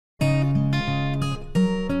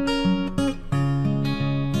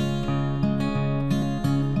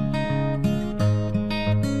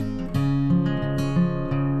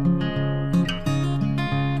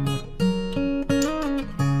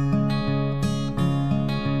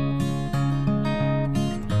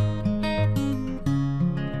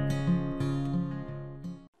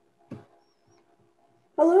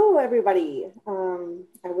everybody.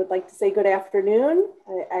 I would like to say good afternoon.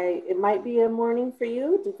 It might be a morning for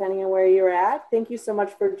you, depending on where you're at. Thank you so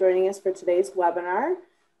much for joining us for today's webinar.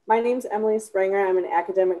 My name is Emily Springer. I'm an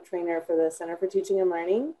academic trainer for the Center for Teaching and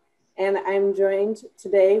Learning, and I'm joined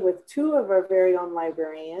today with two of our very own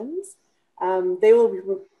librarians. They will be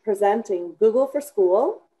presenting Google for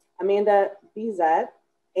School, Amanda Bezet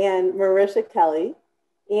and Marisha Kelly.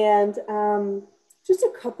 And just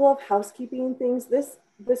a couple of housekeeping things. This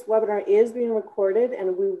webinar is being recorded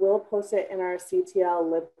and we will post it in our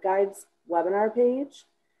CTL LibGuides webinar page.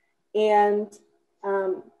 And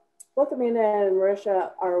both Amanda and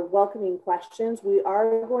Marisha are welcoming questions. We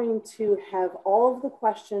are going to have all of the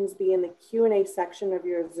questions be in the Q&A section of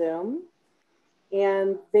your Zoom.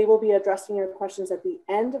 And they will be addressing your questions at the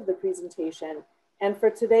end of the presentation. And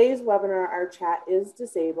for today's webinar, our chat is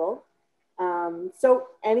disabled. So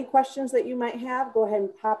any questions that you might have, go ahead and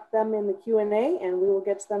pop them in the Q&A and we will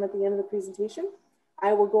get to them at the end of the presentation.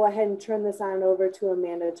 I will go ahead and turn this on over to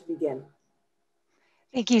Amanda to begin.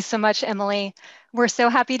 Thank you so much, Emily. We're so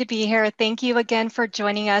happy to be here. Thank you again for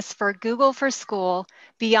joining us for Google for School,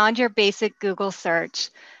 Beyond Your Basic Google Search.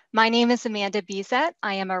 My name is Amanda Bezet.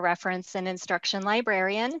 I am a reference and instruction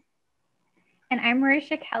librarian. And I'm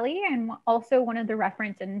Marisha Kelly. I'm also one of the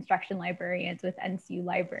reference and instruction librarians with NCU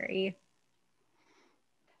Library.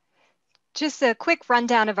 Just a quick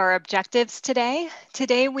rundown of our objectives today.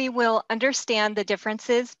 Today, we will understand the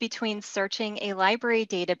differences between searching a library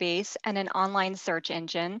database and an online search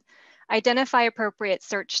engine, identify appropriate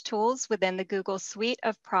search tools within the Google suite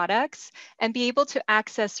of products, and be able to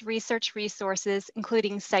access research resources,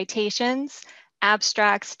 including citations,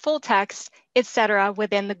 abstracts, full text, etc.,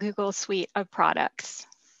 within the Google suite of products.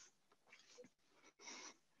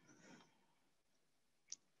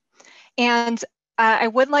 And I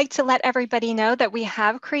would like to let everybody know that we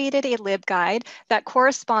have created a LibGuide that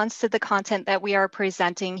corresponds to the content that we are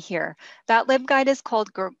presenting here. That LibGuide is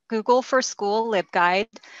called Google for School LibGuide.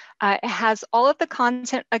 It has all of the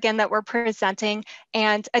content, again, that we're presenting.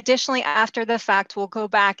 And additionally, after the fact, we'll go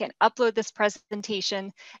back and upload this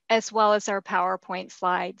presentation as well as our PowerPoint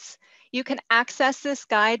slides. You can access this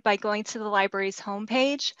guide by going to the library's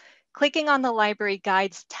homepage, clicking on the Library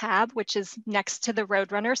Guides tab, which is next to the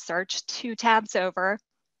Roadrunner search, 2 tabs over,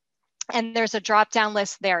 and there's a drop-down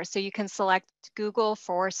list there, so you can select Google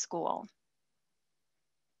for School.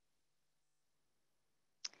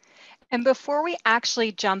 And before we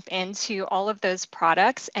actually jump into all of those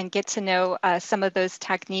products and get to know some of those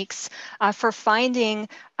techniques for finding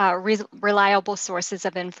reliable sources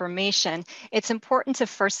of information, it's important to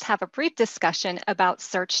first have a brief discussion about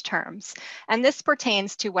search terms. And this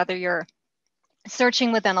pertains to whether you're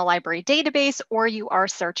searching within a library database or you are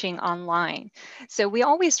searching online. So we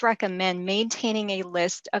always recommend maintaining a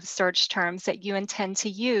list of search terms that you intend to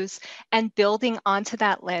use and building onto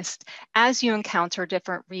that list as you encounter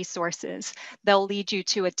different resources. They'll lead you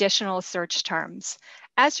to additional search terms.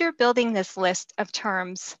 As you're building this list of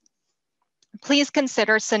terms, please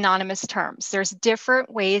consider synonymous terms. There's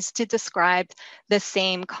different ways to describe the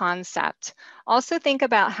same concept. Also think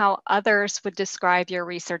about how others would describe your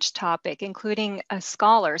research topic, including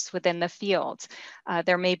scholars within the field.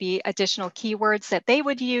 There may be additional keywords that they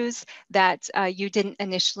would use that you didn't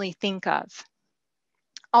initially think of.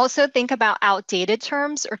 Also think about outdated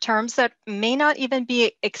terms or terms that may not even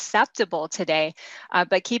be acceptable today,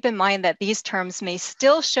 but keep in mind that these terms may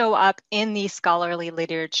still show up in the scholarly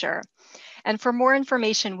literature. And for more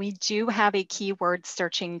information, we do have a keyword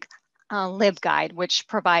searching LibGuide, which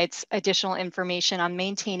provides additional information on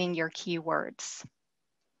maintaining your keywords.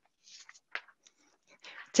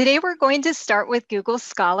 Today, we're going to start with Google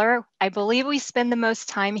Scholar. I believe we spend the most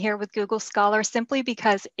time here with Google Scholar simply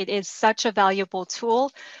because it is such a valuable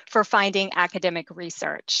tool for finding academic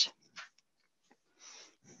research.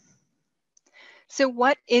 So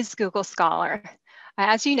what is Google Scholar?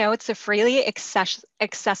 As you know, it's a freely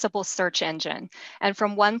accessible search engine. And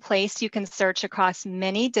from one place, you can search across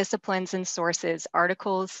many disciplines and sources,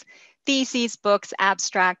 articles, theses, books,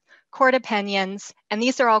 abstract, court opinions, and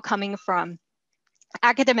these are all coming from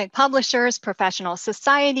academic publishers, professional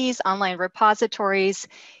societies, online repositories,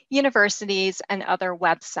 universities, and other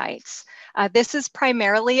websites. This is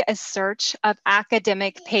primarily a search of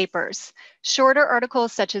academic papers, shorter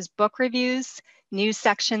articles such as book reviews, news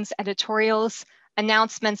sections, editorials,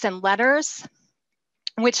 announcements and letters,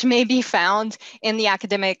 which may be found in the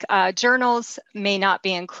academic journals, may not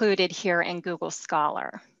be included here in Google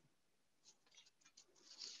Scholar.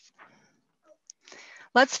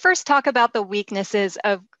 Let's first talk about the weaknesses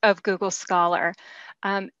of Google Scholar.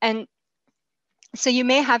 And So you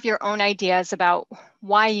may have your own ideas about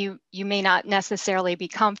why you may not necessarily be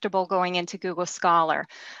comfortable going into Google Scholar.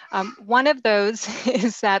 One of those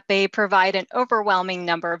is that they provide an overwhelming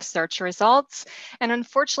number of search results, and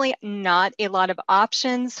unfortunately not a lot of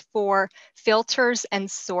options for filters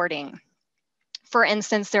and sorting. For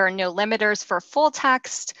instance, there are no limiters for full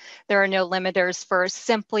text. There are no limiters for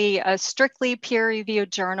simply strictly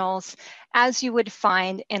peer-reviewed journals, as you would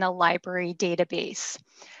find in a library database.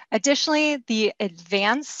 Additionally, the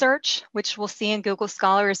advanced search, which we'll see in Google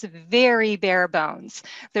Scholar, is very bare bones.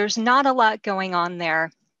 There's not a lot going on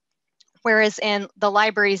there. Whereas in the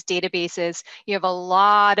library's databases, you have a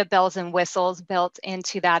lot of bells and whistles built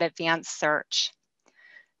into that advanced search.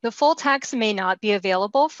 The full text may not be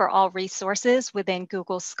available for all resources within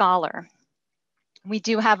Google Scholar. We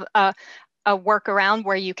do have a workaround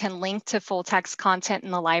where you can link to full text content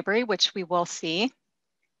in the library, which we will see.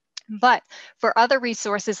 But for other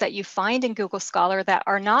resources that you find in Google Scholar that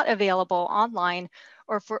are not available online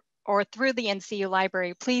or through the NCU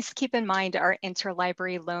library, please keep in mind our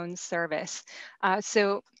interlibrary loan service.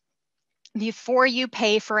 So before you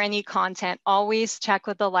pay for any content, always check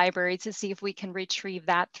with the library to see if we can retrieve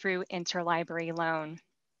that through interlibrary loan.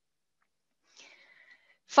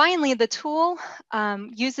 Finally, the tool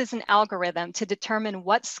uses an algorithm to determine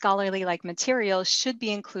what scholarly-like materials should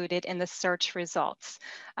be included in the search results.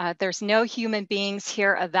 There's no human beings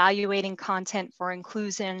here evaluating content for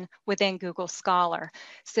inclusion within Google Scholar.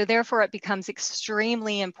 So therefore, it becomes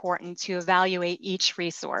extremely important to evaluate each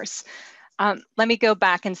resource. Let me go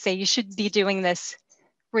back and say you should be doing this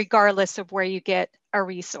regardless of where you get a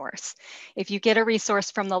resource. If you get a resource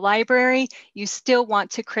from the library, you still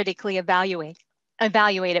want to critically evaluate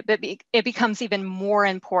it, but it becomes even more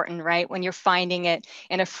important, right, when you're finding it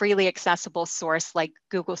in a freely accessible source like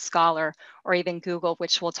Google Scholar or even Google,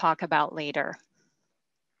 which we'll talk about later.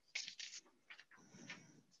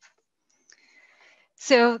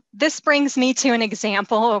 So this brings me to an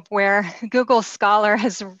example of where Google Scholar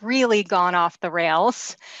has really gone off the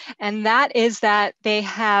rails. And that is that they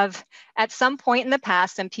have, at some point in the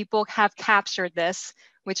past, and people have captured this,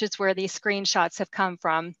 which is where these screenshots have come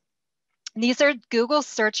from. These are Google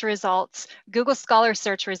search results, Google Scholar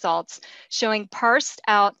search results, showing parsed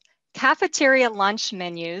out cafeteria lunch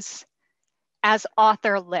menus as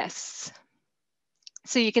author lists.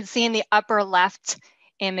 So you can see in the upper left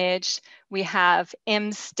image, we have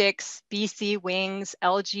M Sticks, BC Wings,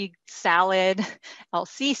 LG Salad,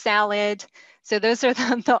 LC Salad. So those are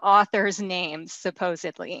the authors' names,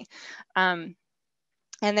 supposedly.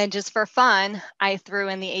 And then just for fun, I threw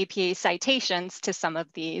in the APA citations to some of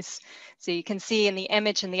these. So you can see in the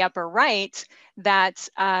image in the upper right that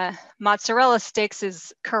mozzarella sticks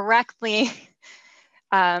is correctly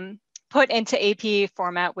put into APA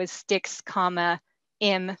format with sticks, comma,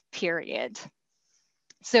 M period.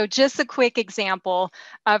 So just a quick example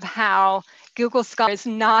of how Google Scholar is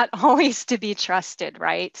not always to be trusted,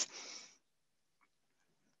 right?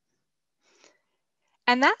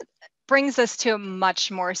 And that brings us to a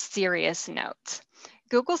much more serious note.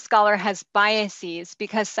 Google Scholar has biases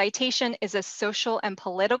because citation is a social and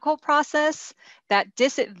political process that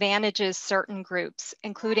disadvantages certain groups,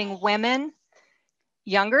 including women,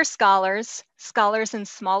 younger scholars, scholars in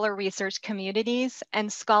smaller research communities,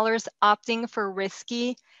 and scholars opting for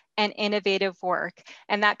risky and innovative work.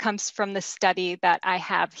 And that comes from the study that I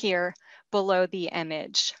have here below the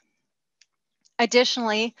image.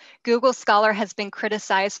 Additionally, Google Scholar has been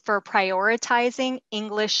criticized for prioritizing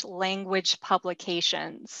English language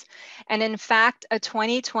publications. And in fact, a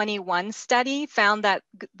 2021 study found that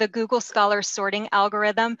the Google Scholar sorting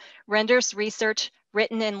algorithm renders research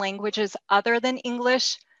written in languages other than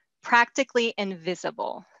English practically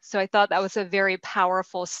invisible. So I thought that was a very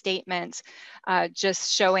powerful statement,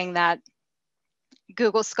 just showing that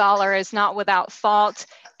Google Scholar is not without fault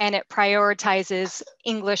and it prioritizes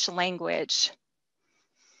English language.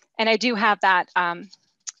 And I do have that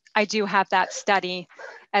study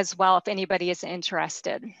as well if anybody is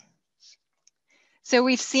interested. So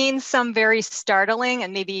we've seen some very startling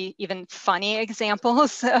and maybe even funny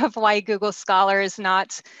examples of why Google Scholar is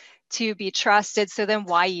not to be trusted. So then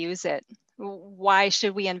why use it? Why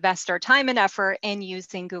should we invest our time and effort in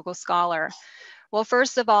using Google Scholar? Well,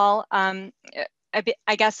 first of all,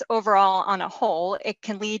 I guess overall on a whole, it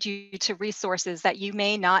can lead you to resources that you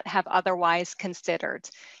may not have otherwise considered.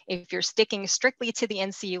 If you're sticking strictly to the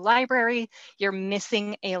NCU library, you're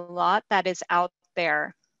missing a lot that is out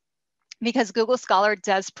there. Because Google Scholar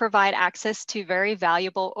does provide access to very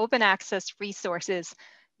valuable open access resources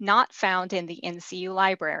not found in the NCU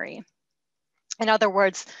library. In other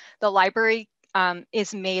words, the library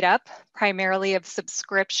is made up primarily of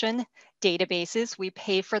subscription databases. We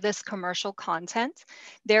pay for this commercial content.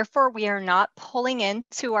 Therefore, we are not pulling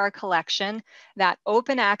into our collection that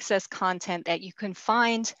open access content that you can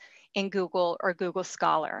find in Google or Google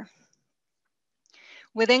Scholar.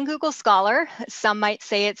 Within Google Scholar, some might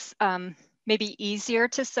say it's maybe easier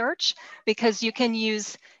to search because you can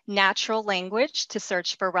use natural language to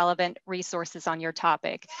search for relevant resources on your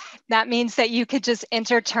topic. That means that you could just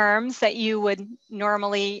enter terms that you would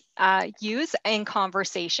normally use in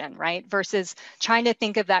conversation, right? Versus trying to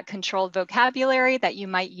think of that controlled vocabulary that you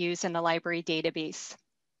might use in a library database.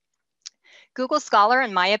 Google Scholar,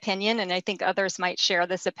 in my opinion, and I think others might share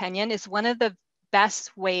this opinion, is one of the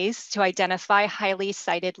best ways to identify highly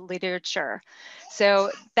cited literature.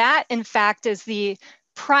 So that, in fact, is the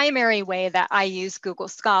primary way that I use Google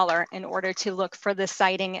Scholar in order to look for the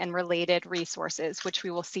citing and related resources, which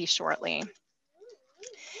we will see shortly.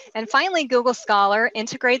 And finally, Google Scholar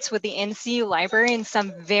integrates with the NCU library in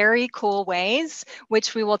some very cool ways,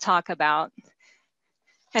 which we will talk about.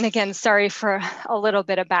 And again, sorry for a little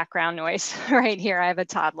bit of background noise right here. I have a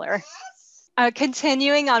toddler.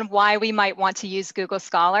 Continuing on why we might want to use Google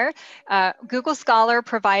Scholar, Google Scholar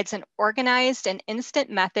provides an organized and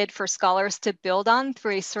instant method for scholars to build on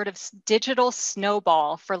through a sort of digital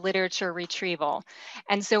snowball for literature retrieval.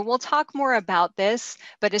 And so we'll talk more about this,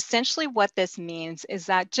 but essentially what this means is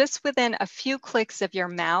that just within a few clicks of your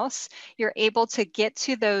mouse, you're able to get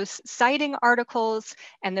to those citing articles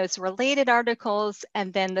and those related articles,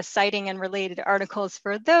 and then the citing and related articles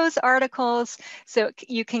for those articles. So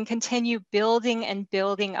you can continue building and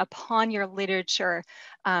building upon your literature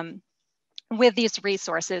with these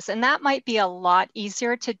resources. And that might be a lot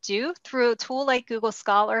easier to do through a tool like Google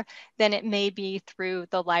Scholar than it may be through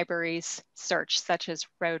the library's search, such as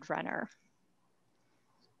Roadrunner.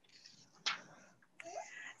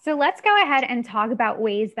 So let's go ahead and talk about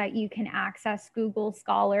ways that you can access Google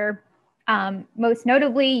Scholar. Most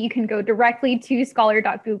notably, you can go directly to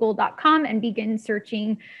scholar.google.com and begin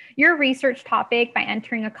searching your research topic by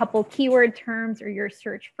entering a couple keyword terms or your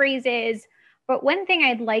search phrases. But one thing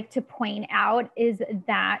I'd like to point out is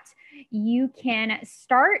that you can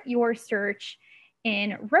start your search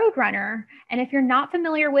in Roadrunner. And if you're not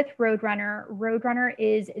familiar with Roadrunner, Roadrunner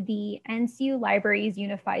is the NCU Library's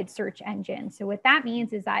unified search engine. So what that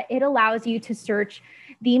means is that it allows you to search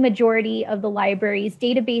the majority of the library's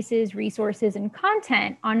databases, resources, and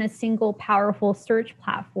content on a single powerful search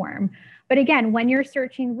platform. But again, when you're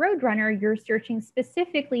searching Roadrunner, you're searching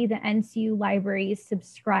specifically the NCU Library's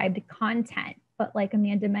subscribed content. But like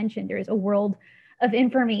Amanda mentioned, there's a world of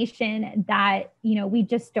information that, we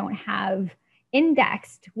just don't have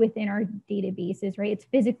indexed within our databases, right? It's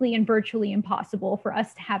physically and virtually impossible for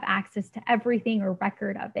us to have access to everything or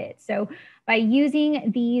record of it. So by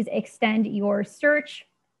using these extend your search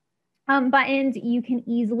buttons, you can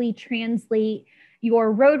easily translate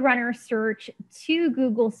your Roadrunner search to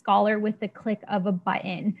Google Scholar with the click of a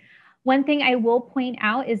button. One thing I will point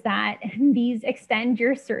out is that these extend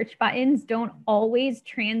your search buttons don't always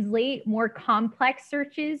translate more complex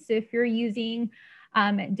searches. So if you're using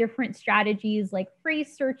different strategies like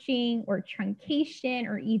phrase searching or truncation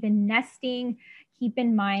or even nesting, keep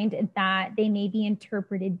in mind that they may be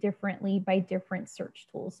interpreted differently by different search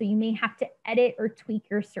tools. So you may have to edit or tweak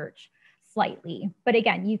your search slightly. But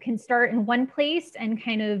again, you can start in one place and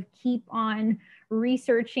kind of keep on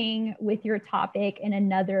researching with your topic in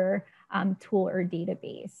another tool or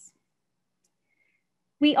database.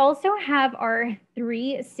 We also have our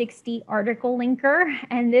 360 article linker,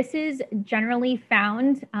 and this is generally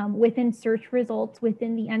found within search results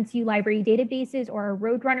within the NCU library databases or a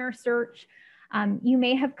Roadrunner search. You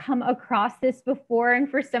may have come across this before, and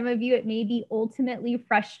for some of you, it may be ultimately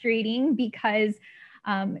frustrating because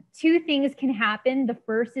two things can happen. The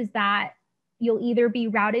first is that you'll either be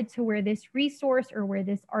routed to where this resource or where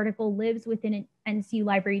this article lives within an NCU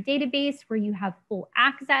library database where you have full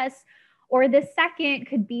access. Or the second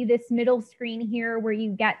could be this middle screen here where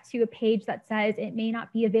you get to a page that says it may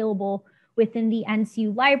not be available within the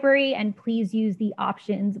NCU library, and please use the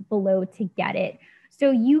options below to get it.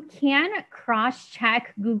 So you can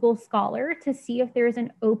cross-check Google Scholar to see if there's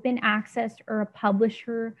an open access or a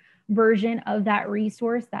publisher version of that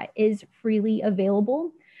resource that is freely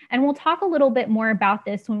available. And we'll talk a little bit more about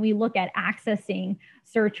this when we look at accessing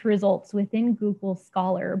search results within Google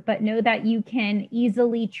Scholar, but know that you can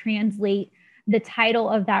easily translate the title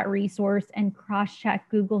of that resource and cross-check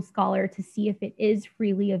Google Scholar to see if it is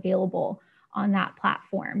freely available on that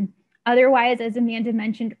platform. Otherwise, as Amanda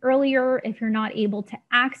mentioned earlier, if you're not able to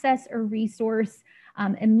access a resource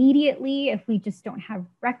immediately, if we just don't have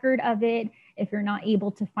record of it, if you're not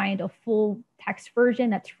able to find a full text version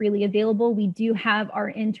that's freely available, we do have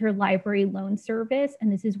our interlibrary loan service,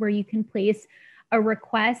 and this is where you can place a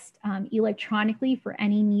request electronically for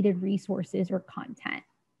any needed resources or content.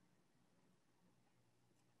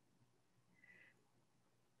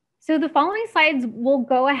 So the following slides will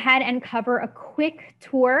go ahead and cover a quick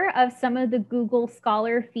tour of some of the Google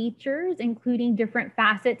Scholar features, including different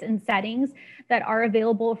facets and settings that are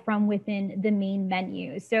available from within the main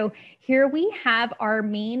menu. So here we have our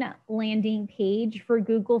main landing page for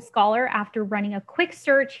Google Scholar after running a quick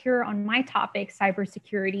search here on my topic,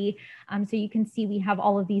 cybersecurity. So you can see we have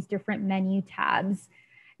all of these different menu tabs.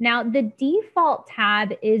 Now, the default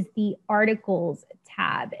tab is the Articles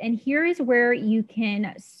tab, and here is where you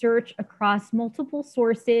can search across multiple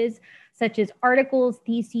sources, such as articles,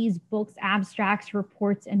 theses, books, abstracts,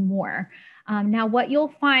 reports, and more. Now, what you'll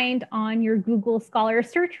find on your Google Scholar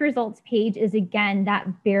search results page is, again,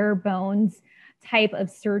 that bare bones type of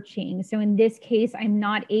searching. So in this case, I'm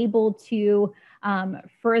not able to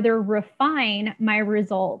further refine my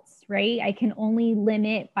results, right? I can only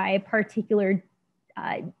limit by particular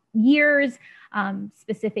years,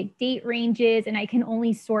 specific date ranges, and I can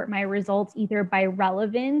only sort my results either by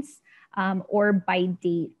relevance or by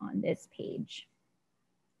date on this page.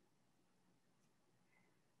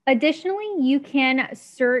 Additionally, you can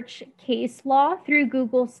search case law through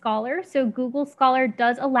Google Scholar. So Google Scholar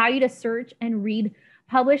does allow you to search and read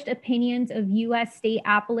published opinions of U.S. state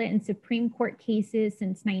appellate and Supreme Court cases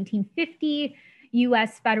since 1950,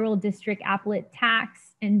 U.S. federal district appellate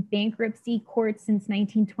tax and bankruptcy courts since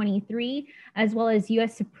 1923, as well as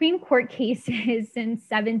U.S. Supreme Court cases since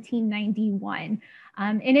 1791.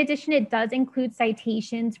 In addition, it does include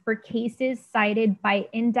citations for cases cited by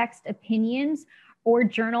indexed opinions or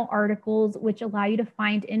journal articles, which allow you to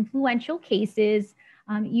find influential cases,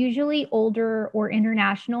 usually older or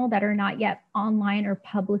international, that are not yet online or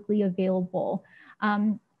publicly available.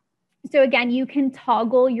 So again, you can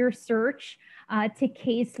toggle your search to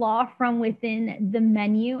case law from within the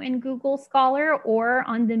menu in Google Scholar or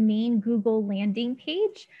on the main Google landing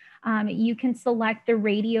page. You can select the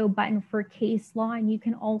radio button for case law, and you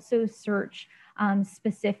can also search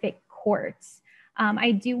specific courts.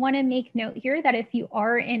 I do want to make note here that if you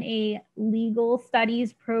are in a legal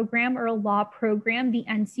studies program or a law program, the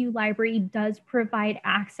NCU library does provide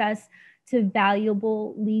access to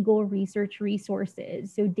valuable legal research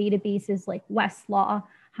resources. So databases like Westlaw,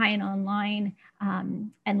 High and Online,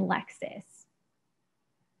 and Lexis.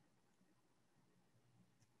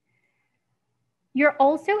 You're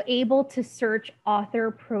also able to search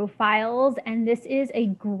author profiles, and this is a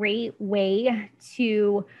great way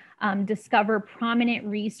to discover prominent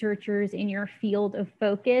researchers in your field of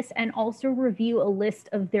focus and also review a list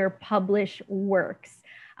of their published works.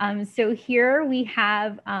 So here we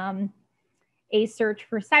have a search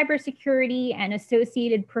for cybersecurity and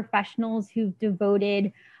associated professionals who've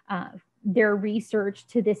devoted their research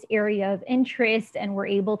to this area of interest, and we're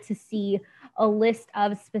able to see a list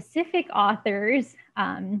of specific authors,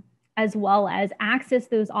 as well as access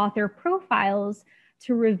those author profiles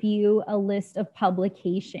to review a list of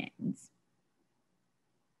publications.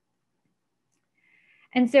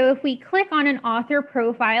 And so if we click on an author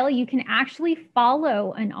profile, you can actually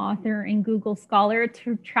follow an author in Google Scholar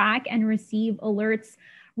to track and receive alerts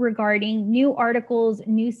regarding new articles,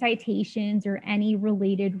 new citations, or any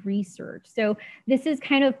related research. So this is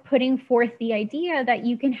kind of putting forth the idea that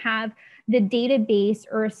you can have the database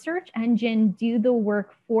or a search engine do the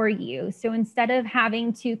work for you. So instead of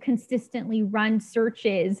having to consistently run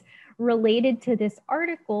searches related to this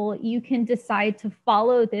article, you can decide to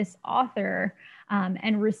follow this author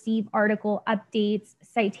and receive article updates,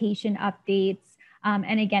 citation updates,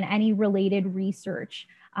 and again, any related research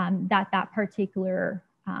that particular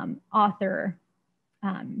author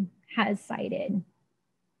has cited.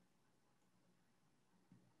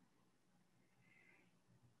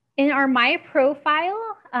 In our My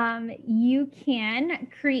Profile, you can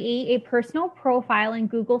create a personal profile in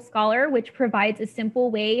Google Scholar, which provides a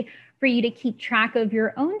simple way for you to keep track of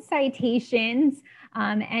your own citations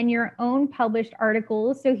and your own published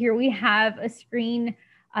articles. So here we have a screen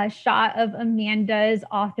shot of Amanda's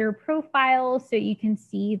author profile. So you can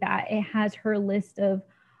see that it has her list of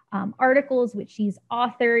articles which she's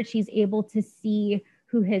authored. She's able to see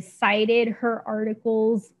who has cited her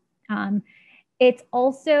articles. It's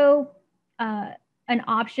also an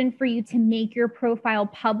option for you to make your profile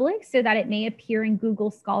public so that it may appear in Google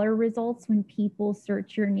Scholar results when people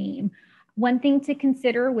search your name. One thing to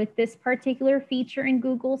consider with this particular feature in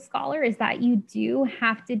Google Scholar is that you do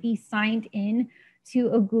have to be signed in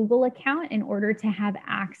to a Google account in order to have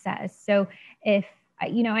access. So if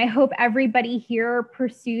I hope everybody here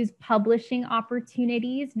pursues publishing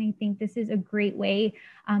opportunities. And I think this is a great way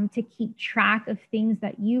to keep track of things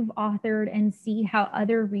that you've authored and see how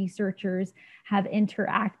other researchers have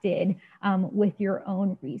interacted with your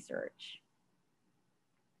own research.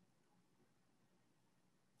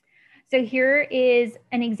 So here is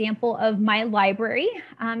an example of my library.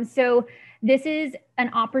 So this is an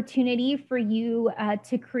opportunity for you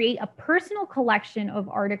to create a personal collection of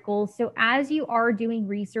articles. So as you are doing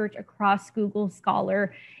research across Google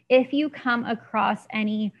Scholar, if you come across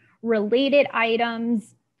any related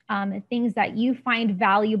items, things that you find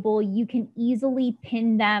valuable, you can easily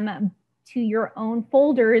pin them to your own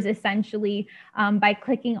folders, essentially, by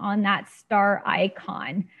clicking on that star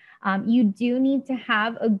icon. You do need to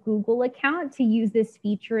have a Google account to use this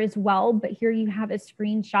feature as well, but here you have a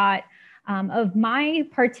screenshot of my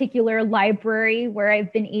particular library where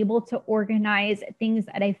I've been able to organize things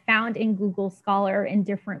that I found in Google Scholar in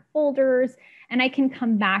different folders, and I can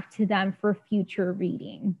come back to them for future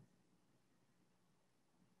reading.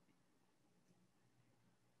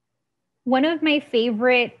 One of my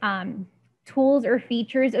favorite tools or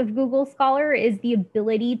features of Google Scholar is the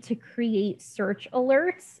ability to create search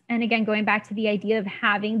alerts. And again, going back to the idea of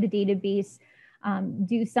having the database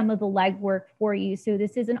do some of the legwork for you. So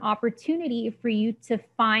this is an opportunity for you to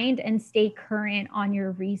find and stay current on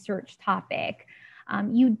your research topic.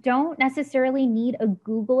 You don't necessarily need a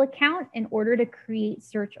Google account in order to create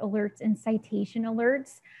search alerts and citation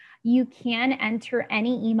alerts. You can enter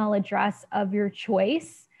any email address of your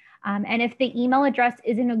choice. And if the email address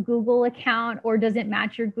isn't a Google account or doesn't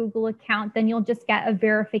match your Google account, then you'll just get a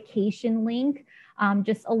verification link,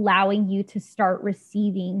 just allowing you to start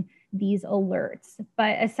receiving these alerts.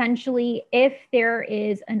 But essentially, if there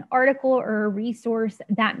is an article or a resource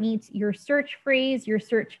that meets your search phrase, your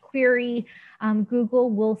search query,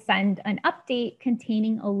 Google will send an update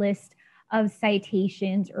containing a list of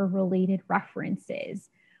citations or related references,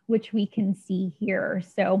 which we can see here.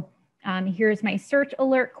 So here's my search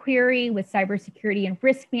alert query with cybersecurity and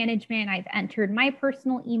risk management. I've entered my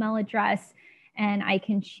personal email address and I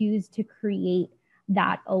can choose to create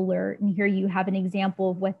that alert. And here you have an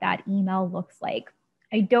example of what that email looks like.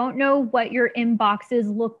 I don't know what your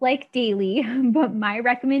inboxes look like daily, but my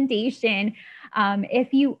recommendation,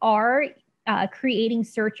 if you are creating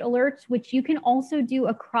search alerts, which you can also do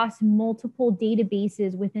across multiple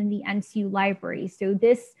databases within the NCU library. So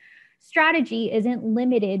this strategy isn't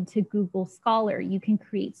limited to Google Scholar. You can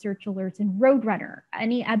create search alerts in Roadrunner,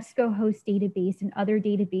 any EBSCOhost database, and other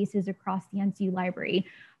databases across the NCU library.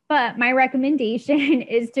 But my recommendation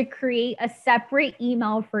is to create a separate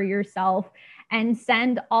email for yourself and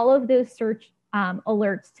send all of those search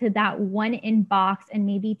alerts to that one inbox, and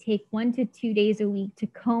maybe take 1 to 2 days a week to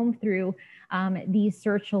comb through these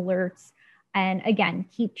search alerts. And again,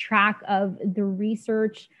 keep track of the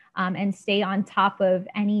research and stay on top of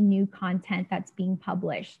any new content that's being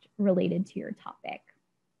published related to your topic.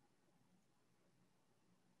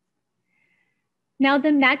 Now,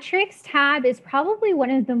 the metrics tab is probably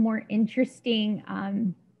one of the more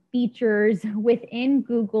interesting features within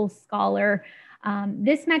Google Scholar.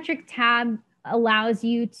 This metric tab allows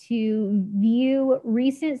you to view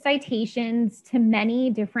recent citations to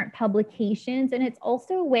many different publications, and it's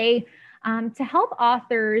also a way to help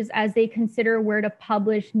authors as they consider where to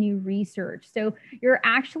publish new research. So you're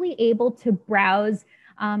actually able to browse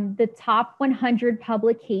the top 100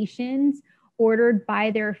 publications ordered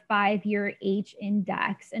by their 5-year H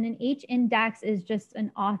index. And an H index is just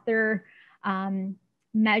an author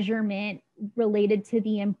measurement related to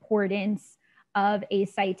the importance of a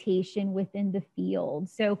citation within the field.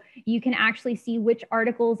 So you can actually see which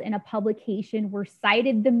articles in a publication were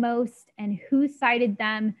cited the most and who cited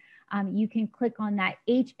them. You can click on that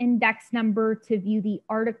H index number to view the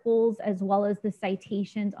articles as well as the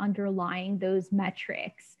citations underlying those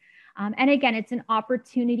metrics. And again, it's an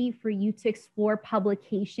opportunity for you to explore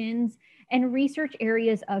publications and research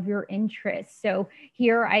areas of your interest. So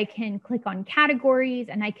here I can click on categories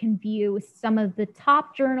and I can view some of the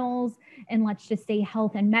top journals in, let's just say,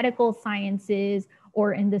 health and medical sciences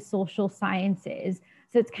or in the social sciences.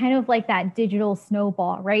 So it's kind of like that digital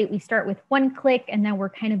snowball, right? We start with one click and then we're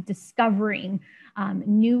kind of discovering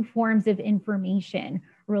new forms of information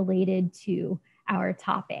related to our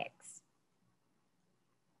topics.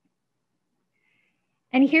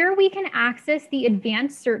 And here we can access the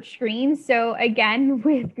advanced search screen. So again,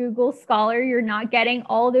 with Google Scholar, you're not getting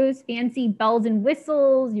all those fancy bells and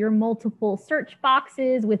whistles, your multiple search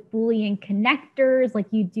boxes with Boolean connectors like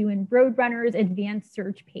you do in Roadrunner's advanced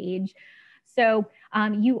search page. So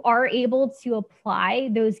You are able to apply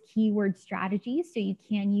those keyword strategies. So you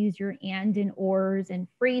can use your and ors and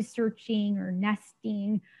phrase searching or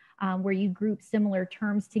nesting, where you group similar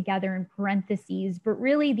terms together in parentheses, but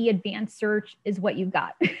really the advanced search is what you've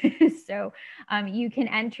got. So you can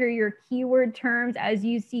enter your keyword terms as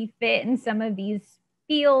you see fit in some of these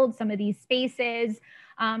fields, some of these spaces,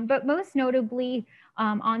 but most notably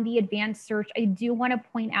on the advanced search, I do want to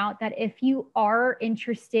point out that if you are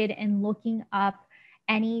interested in looking up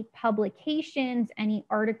any publications, any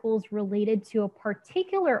articles related to a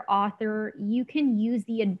particular author, you can use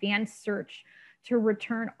the advanced search to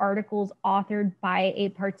return articles authored by a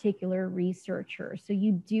particular researcher. So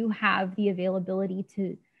you do have the availability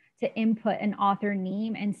to input an author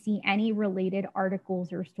name and see any related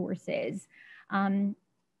articles or sources.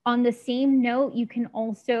 On the same note, you can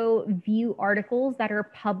also view articles that are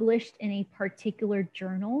published in a particular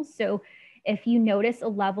journal. So if you notice a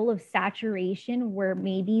level of saturation where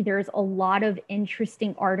maybe there's a lot of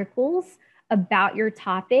interesting articles about your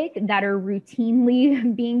topic that are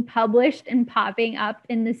routinely being published and popping up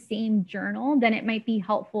in the same journal, then it might be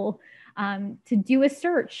helpful to do a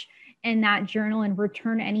search in that journal and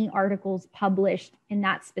return any articles published in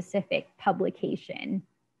that specific publication.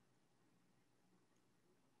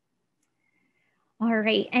 All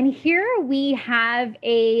right, and here we have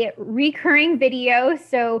a recurring video.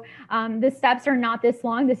 So the steps are not this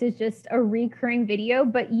long. This is just a recurring video,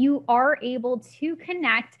 but you are able to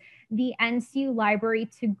connect the NCU library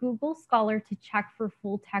to Google Scholar to check for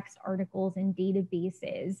full text articles and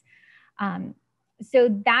databases.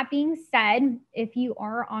 So that being said, if you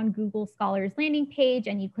are on Google Scholar's landing page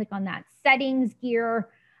and you click on that settings gear,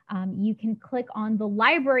 you can click on the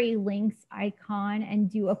library links icon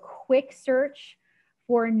and do a quick search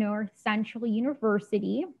for North Central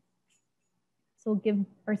University. So we'll give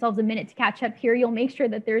ourselves a minute to catch up here. You'll make sure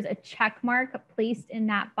that there's a check mark placed in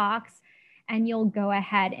that box and you'll go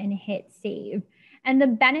ahead and hit save. And the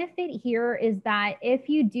benefit here is that if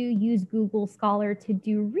you do use Google Scholar to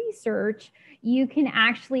do research, you can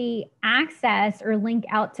actually access or link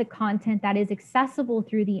out to content that is accessible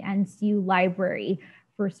through the NCU library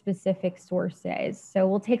for specific sources. So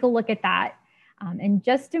we'll take a look at that in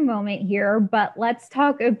just a moment here, but let's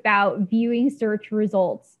talk about viewing search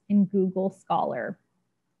results in Google Scholar.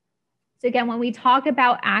 So again, when we talk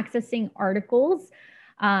about accessing articles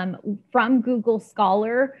from Google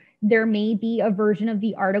Scholar, there may be a version of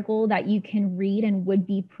the article that you can read and would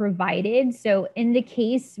be provided. So in the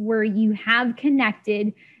case where you have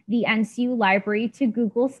connected the NCU library to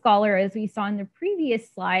Google Scholar, as we saw in the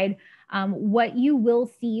previous slide, what you will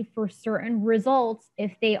see for certain results,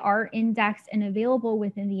 if they are indexed and available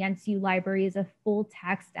within the NCU library, is a full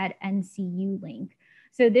text at NCU link.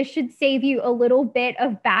 So this should save you a little bit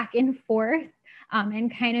of back and forth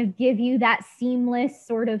and kind of give you that seamless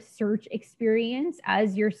sort of search experience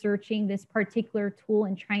as you're searching this particular tool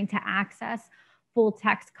and trying to access full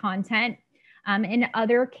text content. In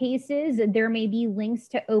other cases, there may be links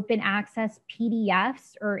to open access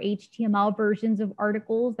PDFs or HTML versions of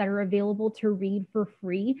articles that are available to read for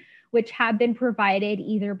free, which have been provided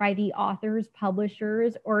either by the authors,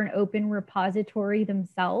 publishers, or an open repository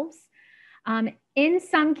themselves. In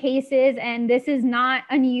some cases, and this is not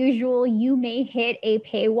unusual, you may hit a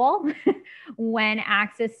paywall when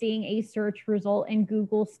accessing a search result in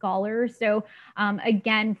Google Scholar. So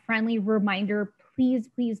again, friendly reminder, please,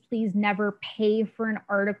 please, please never pay for an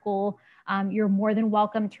article. You're more than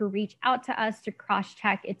welcome to reach out to us to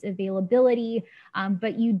cross-check its availability,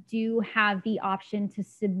 but you do have the option to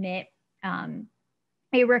submit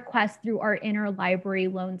a request through our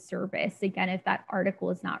interlibrary loan service, again, if that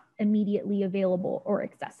article is not immediately available or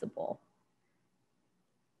accessible.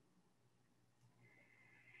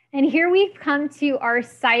 And here we've come to our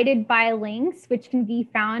cited by links, which can be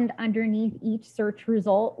found underneath each search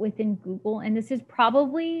result within Google. And this is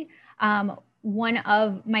probably one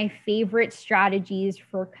of my favorite strategies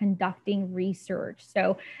for conducting research.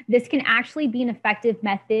 So this can actually be an effective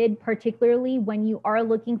method, particularly when you are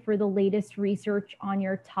looking for the latest research on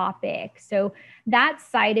your topic. So that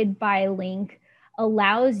cited by link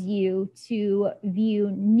allows you to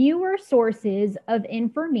view newer sources of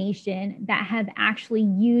information that have actually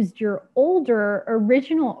used your older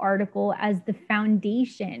original article as the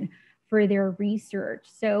foundation for their research.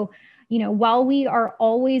 So, you know, while we are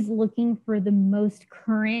always looking for the most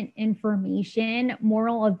current information,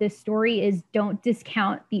 moral of this story is don't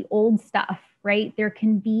discount the old stuff, right? There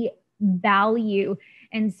can be value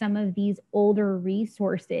in some of these older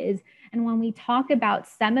resources. And when we talk about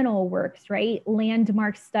seminal works, right,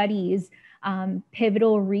 landmark studies,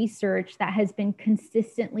 pivotal research that has been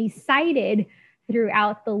consistently cited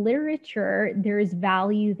throughout the literature, there's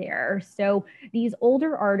value there. So these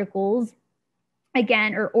older articles,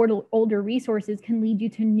 again, or older resources can lead you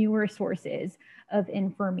to newer sources of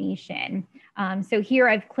information. So here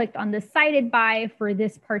I've clicked on the cited by for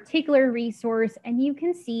this particular resource, and you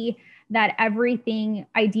can see that everything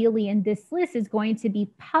ideally in this list is going to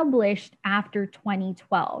be published after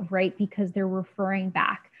 2012, right? Because they're referring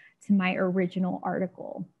back to my original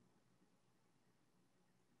article.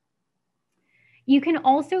 You can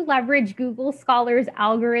also leverage Google Scholar's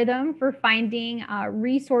algorithm for finding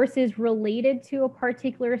resources related to a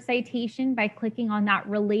particular citation by clicking on that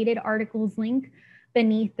related articles link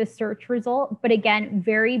beneath the search result. But again,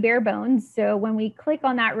 very bare bones. So when we click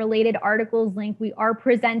on that related articles link, we are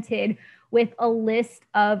presented with a list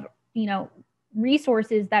of,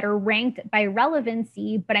 resources that are ranked by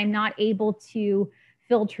relevancy, but I'm not able to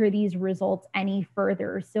filter these results any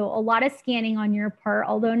further. So a lot of scanning on your part,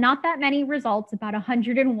 although not that many results, about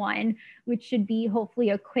 101, which should be hopefully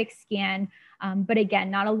a quick scan. But again,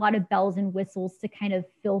 not a lot of bells and whistles to kind of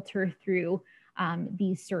filter through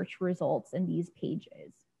these search results and these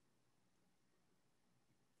pages.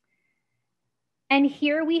 And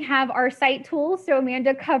here we have our cite tools. So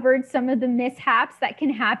Amanda covered some of the mishaps that can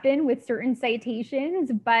happen with certain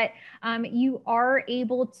citations, but you are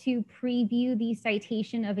able to preview the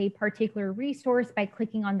citation of a particular resource by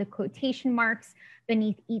clicking on the quotation marks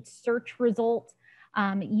beneath each search result.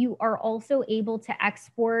 You are also able to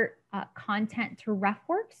export content to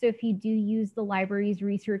RefWorks. So if you do use the library's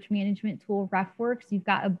research management tool, RefWorks, you've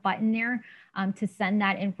got a button there to send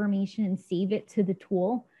that information and save it to the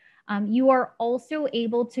tool. You are also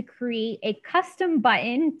able to create a custom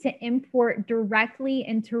button to import directly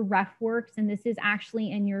into RefWorks, and this is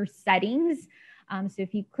actually in your settings. So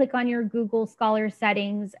if you click on your Google Scholar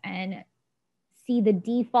settings and see the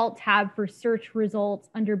default tab for search results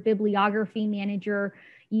under Bibliography Manager,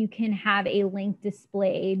 you can have a link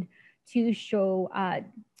displayed to show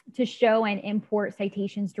and import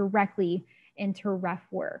citations directly into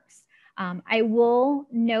RefWorks. I will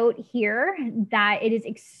note here that it is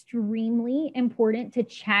extremely important to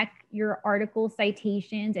check your article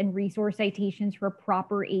citations and resource citations for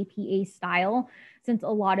proper APA style, since a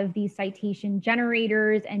lot of these citation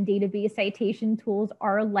generators and database citation tools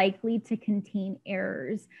are likely to contain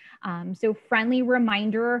errors. So friendly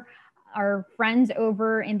reminder, our friends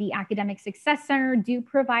over in the Academic Success Center do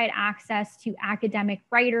provide access to Academic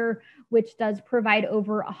Writer, which does provide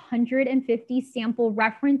over 150 sample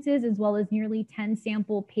references as well as nearly 10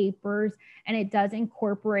 sample papers. And it does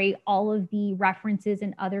incorporate all of the references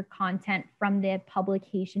and other content from the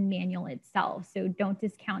publication manual itself. So don't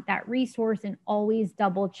discount that resource and always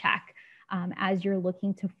double check as you're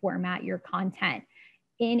looking to format your content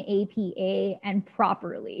in APA and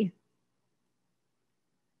properly.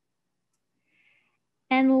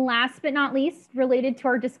 And last but not least, related to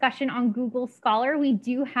our discussion on Google Scholar, we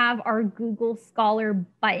do have our Google Scholar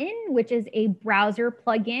button, which is a browser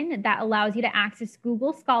plugin that allows you to access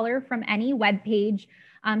Google Scholar from any web page.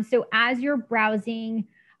 So as you're browsing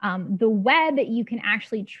the web, you can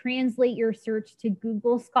actually translate your search to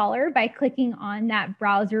Google Scholar by clicking on that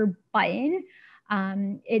browser button.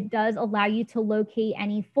 It does allow you to locate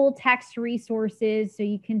any full text resources. So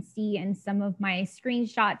you can see in some of my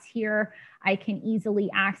screenshots here, I can easily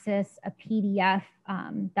access a PDF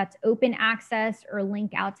that's open access or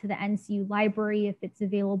link out to the NCU library if it's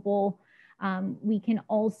available. We can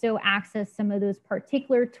also access some of those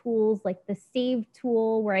particular tools like the save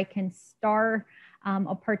tool where I can star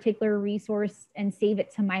a particular resource and save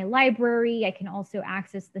it to my library. I can also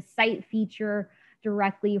access the cite feature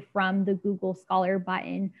directly from the Google Scholar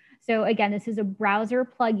button. So again, this is a browser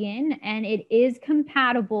plugin and it is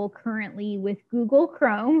compatible currently with Google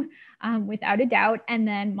Chrome without a doubt, and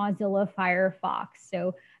then Mozilla Firefox.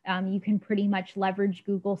 So you can pretty much leverage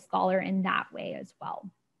Google Scholar in that way as well.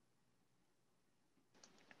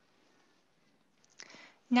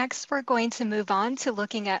 Next, we're going to move on to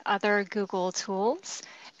looking at other Google tools,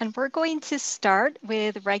 and we're going to start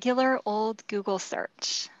with regular old Google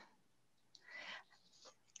search.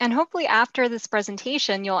 And hopefully after this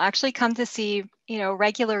presentation, you'll actually come to see,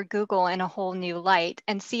 regular Google in a whole new light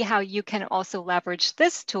and see how you can also leverage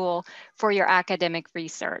this tool for your academic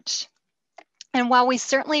research. And while we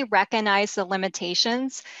certainly recognize the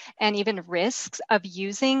limitations and even risks of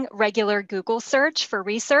using regular Google search for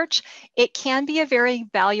research, it can be a very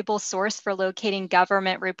valuable source for locating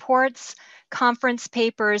government reports, conference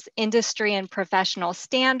papers, industry and professional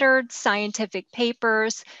standards, scientific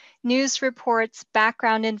papers, news reports,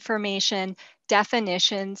 background information,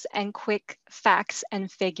 definitions, and quick facts and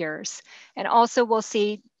figures. And also we'll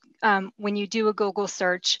see when you do a Google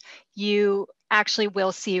search, you actually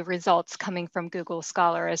will see results coming from Google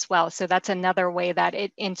Scholar as well. So that's another way that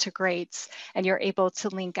it integrates and you're able to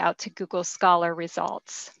link out to Google Scholar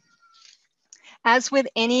results. As with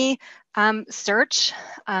any search,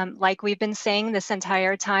 like we've been saying this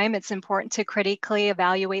entire time, it's important to critically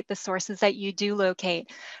evaluate the sources that you do locate.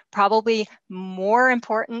 Probably more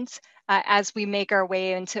important as we make our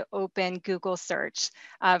way into open Google search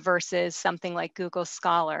versus something like Google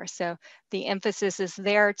Scholar. So the emphasis is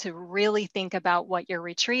there to really think about what you're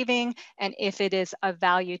retrieving and if it is of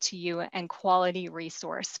value to you and quality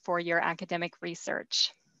resource for your academic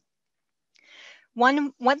research.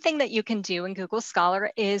 One thing that you can do in Google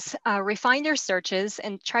Scholar is refine your searches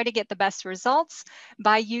and try to get the best results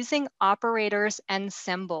by using operators and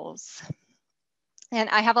symbols. And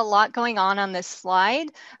I have a lot going on this slide,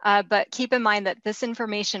 but keep in mind that this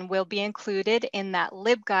information will be included in that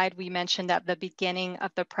LibGuide we mentioned at the beginning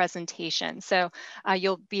of the presentation. So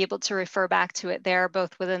you'll be able to refer back to it there,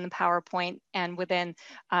 both within the PowerPoint and within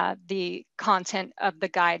the content of the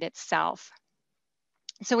guide itself.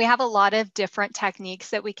 So we have a lot of different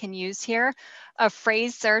techniques that we can use here. A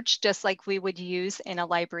phrase search, just like we would use in a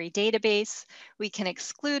library database. We can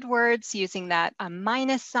exclude words using that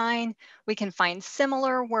minus sign. We can find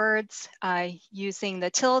similar words using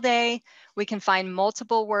the tilde. We can find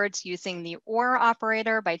multiple words using the OR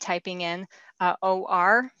operator by typing in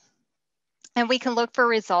OR. And we can look for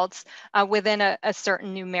results within a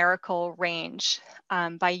certain numerical range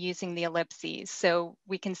by using the ellipses. So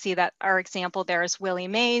we can see that our example there is Willie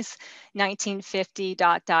Mays, 1950 ...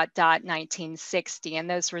 1960. And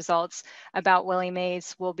those results about Willie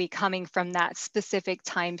Mays will be coming from that specific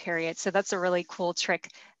time period. So that's a really cool trick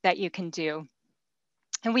that you can do.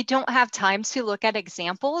 And we don't have time to look at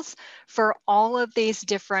examples for all of these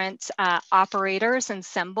different operators and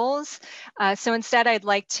symbols. So instead, I'd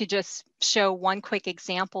like to just show one quick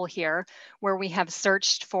example here where we have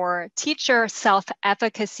searched for teacher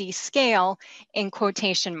self-efficacy scale in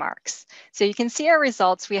quotation marks. So you can see our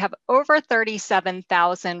results. We have over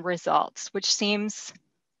 37,000 results, which seems,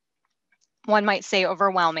 one might say,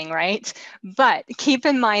 overwhelming, right? But keep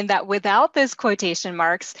in mind that without those quotation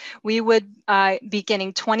marks, we would be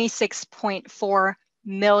getting 26.4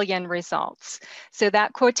 million results. So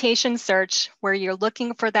that quotation search, where you're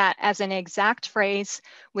looking for that as an exact phrase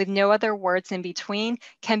with no other words in between,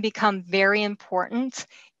 can become very important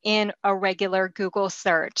in a regular Google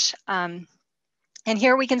search. And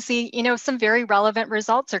here we can see, some very relevant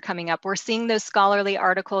results are coming up. We're seeing those scholarly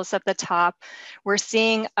articles at the top. We're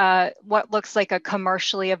seeing what looks like a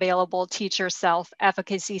commercially available teacher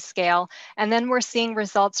self-efficacy scale. And then we're seeing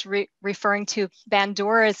results referring to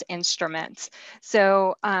Bandura's instruments.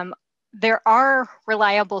 So there are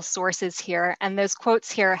reliable sources here, and those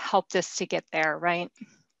quotes here helped us to get there, right?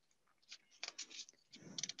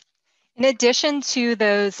 In addition to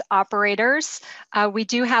those operators, we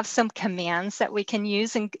do have some commands that we can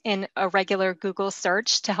use in a regular Google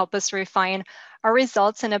search to help us refine our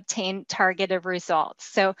results and obtain targeted results.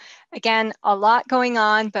 So again, a lot going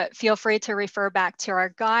on, but feel free to refer back to our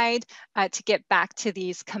guide to get back to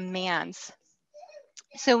these commands.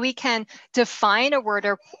 So we can define a word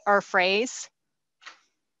or phrase.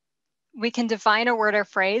 We can define a word or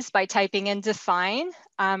phrase by typing in define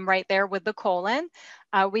right there with the colon.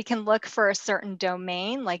 We can look for a certain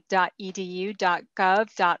domain like .edu,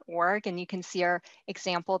 .gov, .org, and you can see our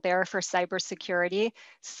example there for cybersecurity,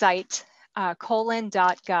 site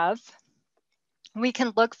 :.gov. We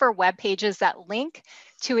can look for web pages that link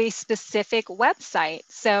to a specific website.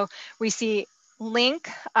 So we see link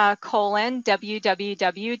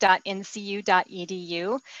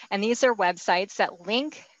 :www.ncu.edu, and these are websites that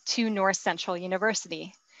link to North Central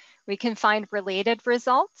University. We can find related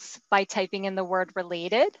results by typing in the word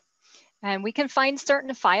related, and we can find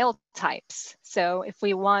certain file types. So if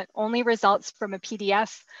we want only results from a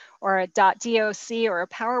PDF or a .doc or a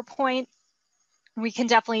PowerPoint, we can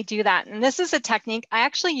definitely do that. And this is a technique I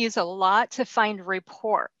actually use a lot to find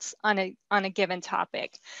reports on a given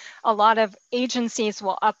topic. A lot of agencies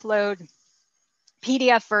will upload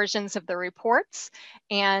PDF versions of the reports,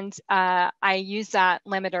 and I use that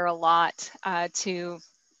limiter a lot to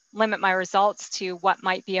limit my results to what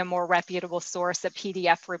might be a more reputable source of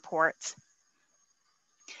PDF reports.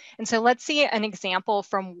 And so let's see an example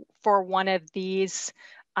for one of these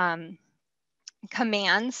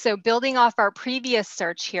commands. So building off our previous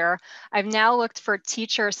search here, I've now looked for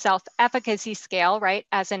teacher self-efficacy scale, right,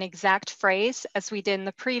 as an exact phrase as we did in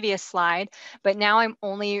the previous slide, but now I'm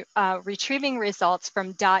only retrieving results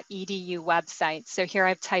from .edu websites. So here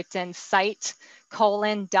I've typed in site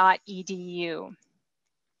 :.edu.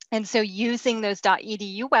 And so using those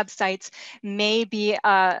 .edu websites may be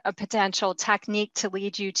a potential technique to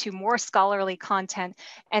lead you to more scholarly content,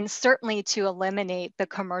 and certainly to eliminate the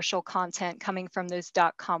commercial content coming from those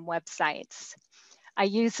 .com websites. I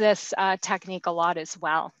use this technique a lot as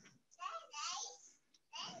well.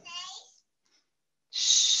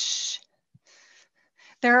 Shh.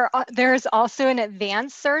 There's also an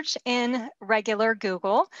advanced search in regular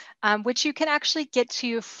Google, which you can actually get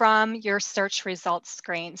to from your search results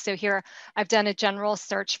screen. So here I've done a general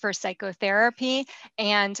search for psychotherapy,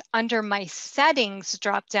 and under my settings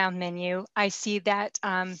drop-down menu, I see that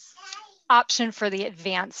option for the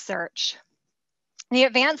advanced search. The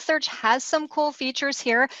advanced search has some cool features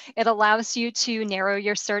here. It allows you to narrow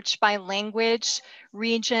your search by language,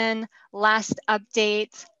 region, last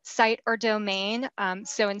update, site or domain.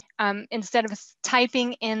 Instead of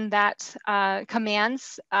typing in that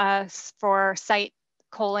commands for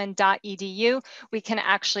site:/.edu, we can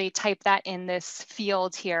actually type that in this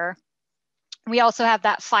field here. We also have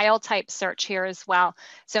that file type search here as well.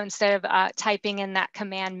 So instead of typing in that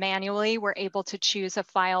command manually, we're able to choose a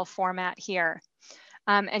file format here.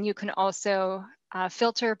 And you can also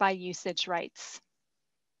filter by usage rights.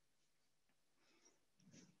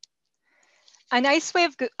 A nice way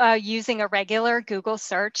of using a regular Google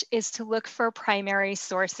search is to look for primary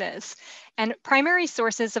sources. And primary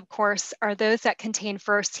sources, of course, are those that contain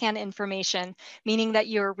firsthand information, meaning that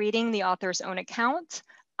you're reading the author's own account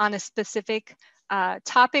on a specific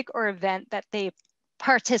topic or event that they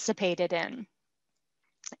participated in.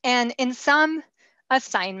 And in some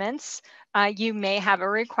assignments, you may have a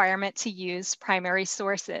requirement to use primary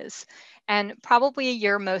sources. And probably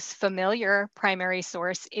your most familiar primary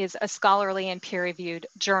source is a scholarly and peer-reviewed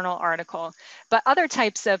journal article. But other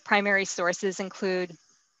types of primary sources include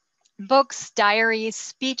books, diaries,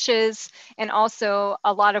 speeches, and also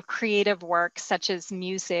a lot of creative work such as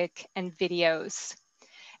music and videos.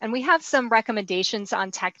 And we have some recommendations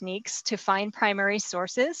on techniques to find primary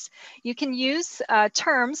sources. You can use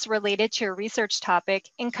terms related to your research topic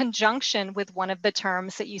in conjunction with one of the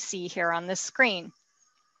terms that you see here on the screen.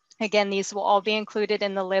 Again, these will all be included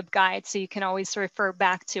in the LibGuide, so you can always refer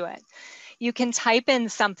back to it. You can type in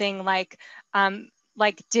something like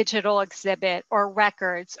digital exhibit or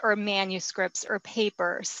records or manuscripts or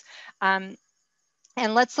papers. And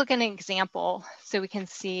let's look at an example so we can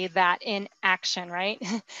see that in action, right?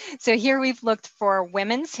 So here we've looked for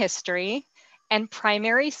women's history and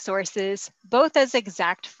primary sources, both as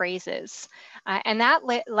exact phrases. And that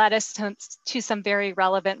led us to some very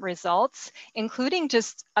relevant results, including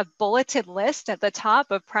just a bulleted list at the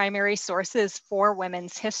top of primary sources for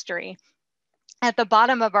women's history. At the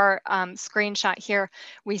bottom of our screenshot here,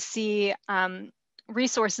 we see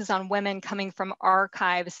resources on women coming from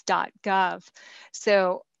archives.gov.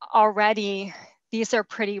 So already these are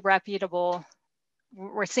pretty reputable.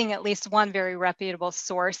 We're seeing at least one very reputable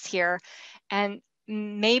source here. And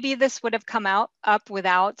maybe this would have come up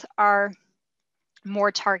without our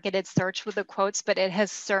more targeted search with the quotes, but it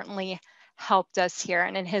has certainly helped us here.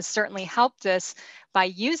 And it has certainly helped us by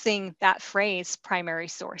using that phrase, primary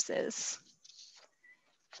sources.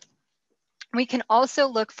 We can also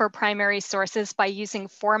look for primary sources by using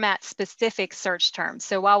format-specific search terms.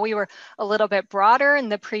 So while we were a little bit broader in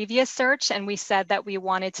the previous search and we said that we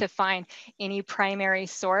wanted to find any primary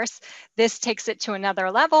source, this takes it to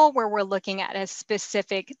another level where we're looking at a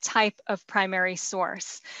specific type of primary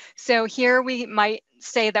source. So here we might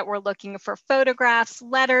say that we're looking for photographs,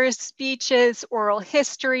 letters, speeches, oral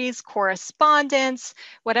histories, correspondence,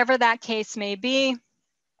 whatever that case may be.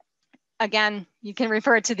 Again, you can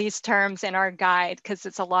refer to these terms in our guide because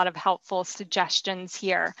it's a lot of helpful suggestions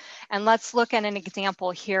here. And let's look at an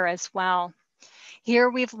example here as well.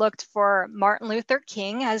 Here we've looked for Martin Luther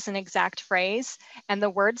King as an exact phrase and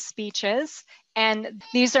the word speeches. And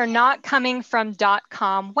these are not coming from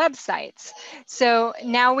 .com websites. So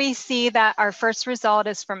now we see that our first result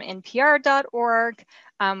is from npr.org.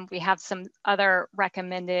 We have some other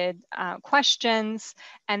recommended questions,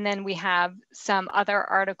 and then we have some other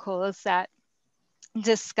articles that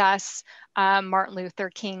discuss Martin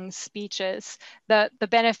Luther King's speeches. The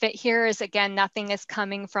benefit here is, again, nothing is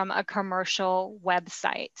coming from a commercial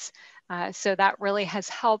website. So that really has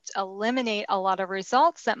helped eliminate a lot of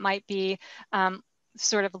results that might be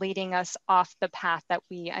sort of leading us off the path that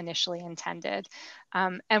we initially intended.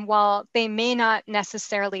 And while they may not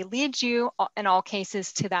necessarily lead you in all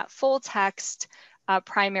cases to that full text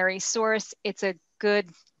primary source, it's a good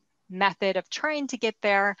method of trying to get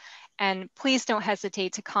there. And please don't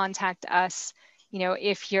hesitate to contact us,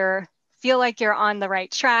 if you're feel like you're on the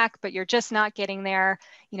right track, but you're just not getting there,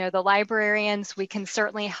 you know, the librarians, we can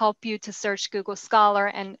certainly help you to search Google Scholar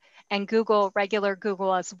and Google, regular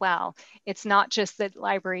Google as well. It's not just the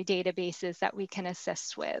library databases that we can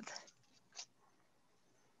assist with.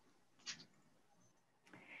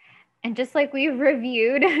 And just like we've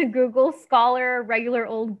reviewed Google Scholar, regular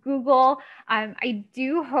old Google, I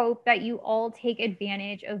do hope that you all take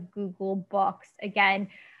advantage of Google Books. Again,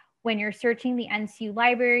 when you're searching the NCU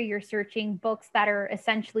library, you're searching books that are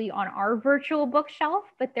essentially on our virtual bookshelf,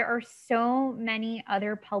 but there are so many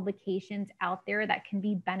other publications out there that can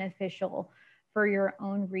be beneficial for your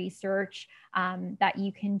own research that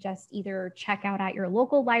you can just either check out at your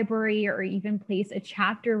local library or even place a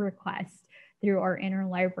chapter request through our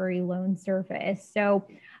interlibrary loan service. So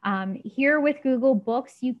here with Google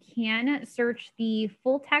Books, you can search the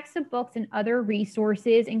full text of books and other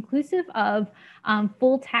resources, inclusive of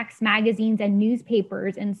full text magazines and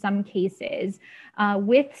newspapers in some cases.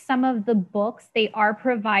 With some of the books, they are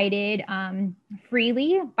provided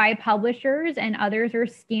freely by publishers, and others are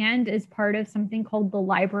scanned as part of something called the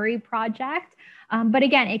Library Project. But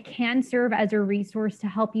again, it can serve as a resource to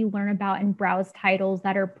help you learn about and browse titles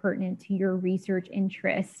that are pertinent to your research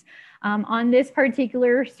interests. On this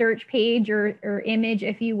particular search page or image,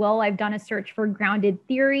 if you will, I've done a search for grounded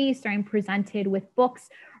theory. So I'm presented with books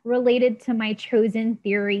related to my chosen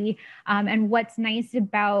theory. And what's nice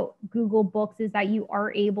about Google Books is that you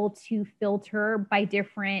are able to filter by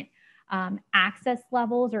different access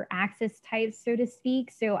levels or access types, so to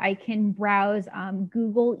speak. So I can browse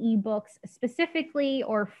Google eBooks specifically,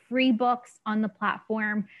 or free books on the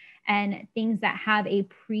platform, and things that have a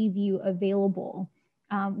preview available,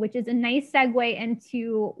 which is a nice segue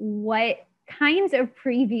into what kinds of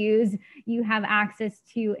previews you have access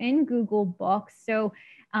to in Google Books. So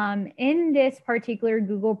in this particular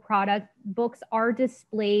Google product, books are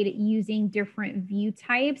displayed using different view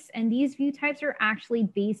types, and these view types are actually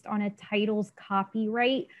based on a title's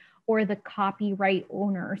copyright or the copyright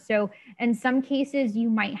owner. So in some cases, you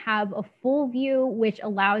might have a full view, which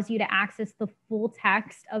allows you to access the full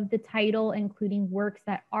text of the title, including works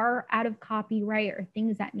that are out of copyright or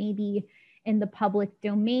things that may be in the public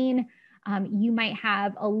domain. You might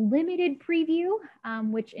have a limited preview,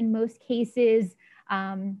 which in most cases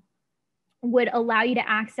would allow you to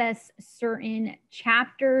access certain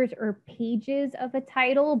chapters or pages of a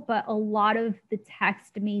title, but a lot of the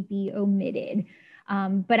text may be omitted.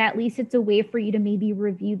 But at least it's a way for you to maybe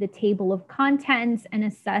review the table of contents and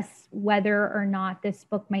assess whether or not this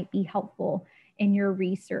book might be helpful in your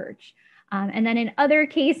research. And then in other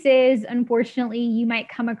cases, unfortunately, you might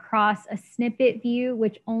come across a snippet view,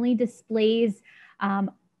 which only displays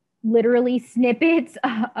literally snippets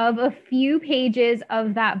of a few pages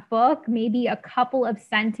of that book, maybe a couple of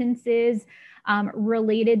sentences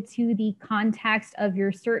related to the context of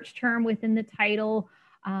your search term within the title.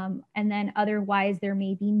 And then otherwise, there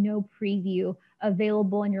may be no preview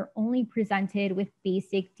available, and you're only presented with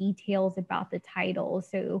basic details about the title.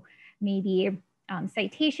 So maybe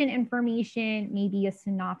citation information, maybe a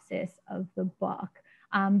synopsis of the book.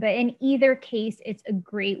 But in either case, it's a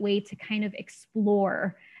great way to kind of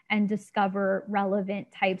explore and discover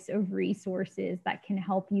relevant types of resources that can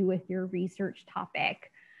help you with your research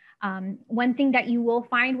topic. One thing that you will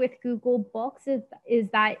find with Google Books is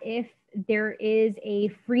that if there is a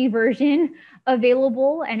free version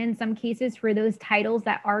available, and in some cases for those titles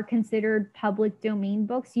that are considered public domain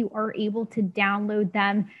books, you are able to download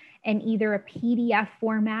them in either a PDF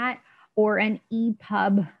format or an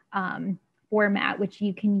EPUB format, which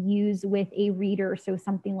you can use with a reader, so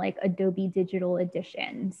something like Adobe Digital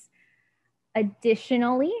Editions.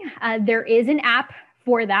 Additionally, there is an app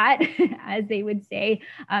for that, as they would say.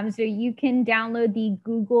 So you can download the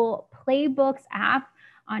Google Play Books app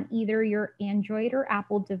on either your Android or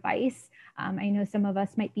Apple device. I know some of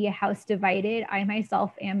us might be a house divided. I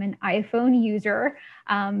myself am an iPhone user,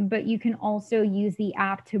 but you can also use the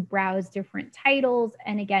app to browse different titles.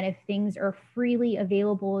 And again, if things are freely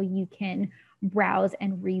available, you can browse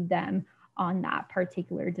and read them on that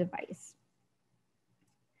particular device.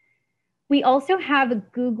 We also have a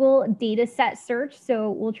Google Dataset Search.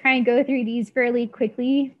 So we'll try and go through these fairly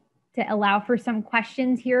quickly to allow for some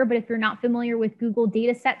questions here. But if you're not familiar with Google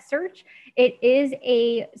Dataset Search, it is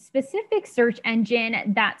a specific search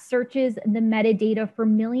engine that searches the metadata for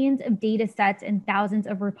millions of data sets and thousands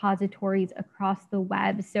of repositories across the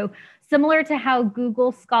web. So similar to how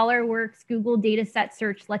Google Scholar works, Google Dataset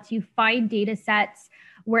Search lets you find data sets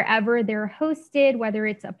wherever they're hosted, whether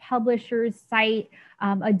it's a publisher's site,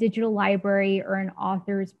 a digital library, or an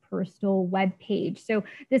author's personal web page. So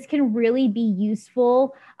this can really be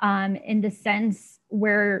useful in the sense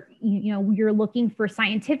where you're looking for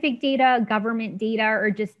scientific data, government data, or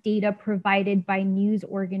just data provided by news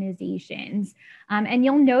organizations. And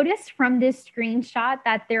you'll notice from this screenshot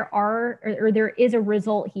that there is a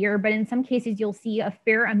result here, but in some cases you'll see a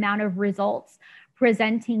fair amount of results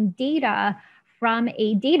presenting data from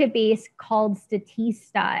a database called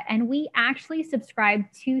Statista. And we actually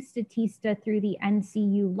subscribe to Statista through the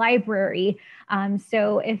NCU library.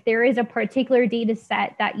 So if there is a particular data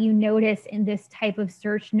set that you notice in this type of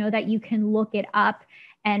search, know that you can look it up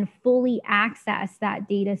and fully access that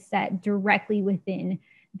data set directly within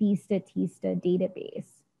the Statista database.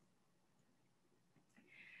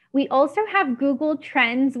 We also have Google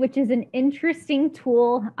Trends, which is an interesting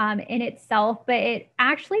tool in itself, but it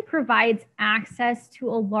actually provides access to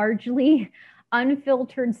a largely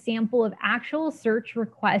unfiltered sample of actual search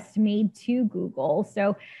requests made to Google.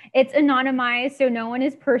 So it's anonymized, so no one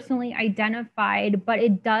is personally identified, but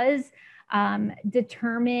it does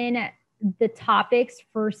determine the topics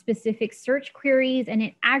for specific search queries, and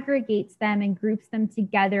it aggregates them and groups them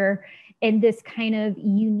together in this kind of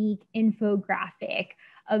unique infographic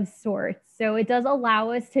of sorts. So it does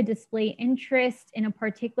allow us to display interest in a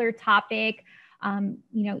particular topic,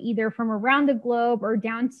 either from around the globe or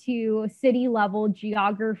down to city level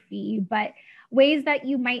geography. But ways that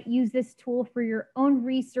you might use this tool for your own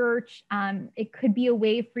research, it could be a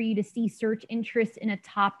way for you to see search interest in a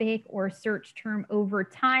topic or search term over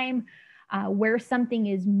time, where something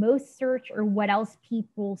is most searched or what else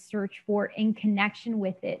people search for in connection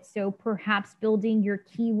with it. So perhaps building your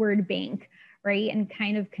keyword bank, right? And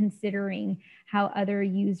kind of considering how other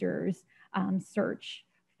users search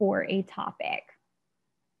for a topic.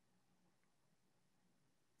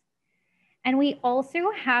 And we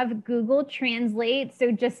also have Google Translate.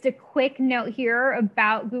 So just a quick note here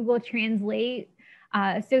about Google Translate.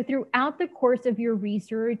 So throughout the course of your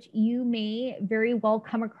research, you may very well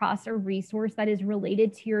come across a resource that is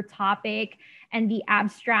related to your topic, and the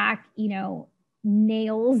abstract,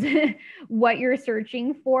 nails what you're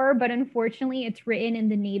searching for, but unfortunately it's written in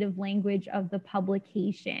the native language of the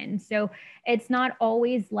publication. So it's not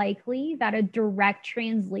always likely that a direct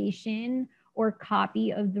translation or copy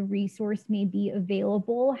of the resource may be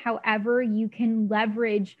available. However, you can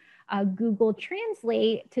leverage Google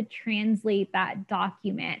Translate to translate that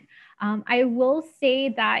document. I will say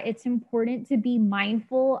that it's important to be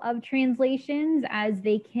mindful of translations, as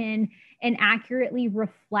they can inaccurately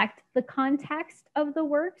reflect the context of the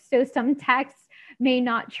work. So some texts may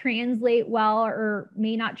not translate well or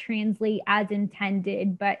may not translate as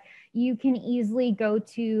intended, but you can easily go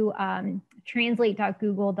to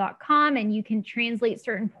translate.google.com and you can translate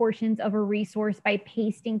certain portions of a resource by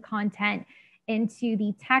pasting content into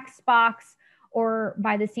the text box, or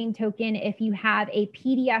by the same token, if you have a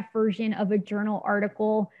PDF version of a journal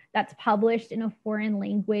article that's published in a foreign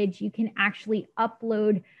language, you can actually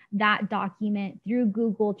upload that document through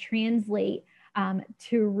Google Translate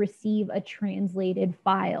to receive a translated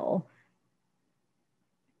file.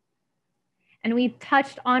 And we've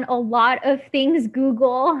touched on a lot of things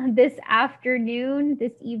Google this afternoon,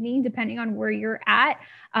 this evening, depending on where you're at.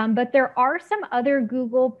 But there are some other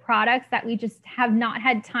Google products that we just have not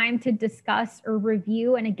had time to discuss or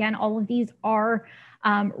review. And again, all of these are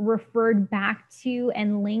referred back to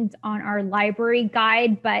and linked on our library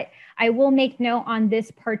guide. But I will make note on this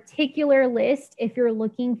particular list, if you're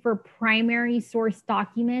looking for primary source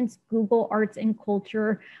documents, Google Arts and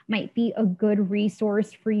Culture might be a good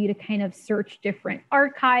resource for you to kind of search different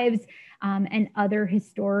archives and other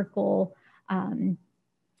historical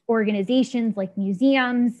organizations like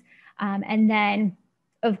museums. And then,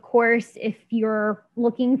 of course, if you're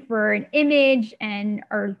looking for an image and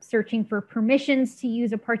are searching for permissions to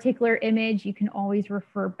use a particular image, you can always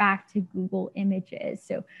refer back to Google Images.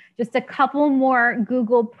 So just a couple more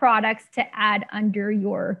Google products to add under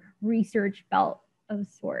your research belt of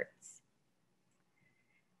sorts.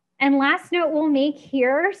 And last note we'll make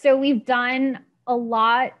here, so we've done a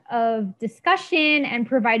lot of discussion and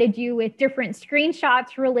provided you with different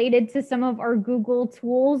screenshots related to some of our Google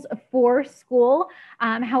tools for school.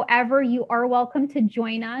 However, you are welcome to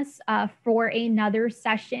join us for another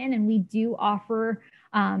session, and we do offer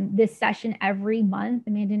this session every month,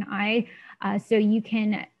 Amanda and I, so you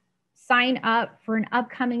can sign up for an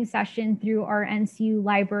upcoming session through our NCU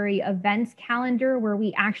Library events calendar, where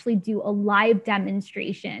we actually do a live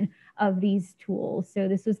demonstration of these tools. So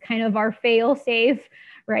this was kind of our fail safe,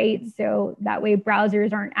 right? So that way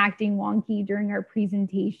browsers aren't acting wonky during our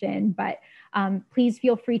presentation, but please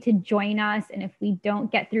feel free to join us. And if we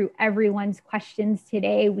don't get through everyone's questions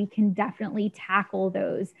today, we can definitely tackle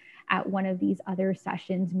those at one of these other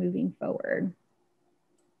sessions moving forward.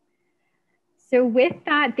 So with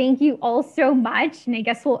that, thank you all so much. And I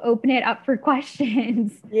guess we'll open it up for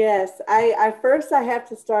questions. Yes, I first I have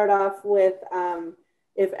to start off with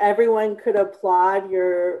if everyone could applaud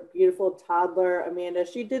your beautiful toddler, Amanda.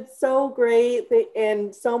 She did so great.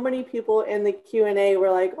 And so many people in the Q&A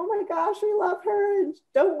were like, oh my gosh, we love her. And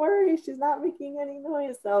don't worry, she's not making any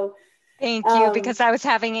noise. So thank you, because I was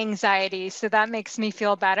having anxiety, so that makes me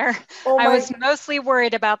feel better. Oh I was mostly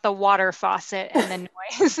worried about the water faucet and the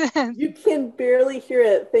noise. You can barely hear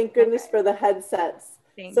it. Thank goodness for the headsets.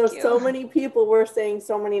 Thank you. So many people were saying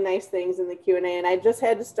so many nice things in the Q&A, and I just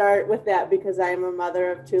had to start with that because I am a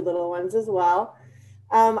mother of 2 little ones as well.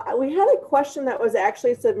 We had a question that was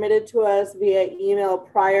actually submitted to us via email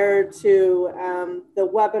prior to the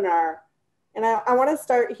webinar, and I want to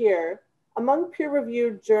start here. Among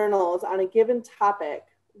peer-reviewed journals on a given topic,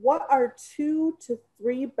 what are 2 to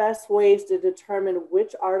 3 best ways to determine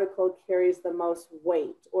which article carries the most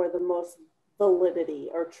weight or the most validity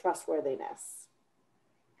or trustworthiness?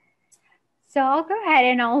 So I'll go ahead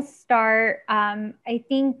and I'll start. I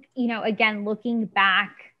think, again, looking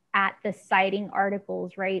back at the citing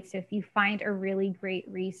articles, right? So if you find a really great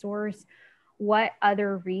resource, what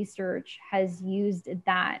other research has used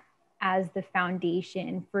that as the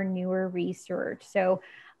foundation for newer research? So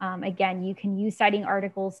again, you can use citing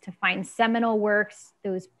articles to find seminal works,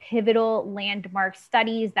 those pivotal landmark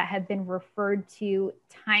studies that have been referred to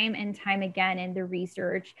time and time again in the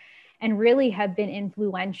research and really have been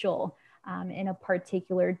influential in a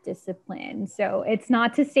particular discipline. So it's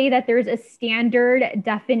not to say that there's a standard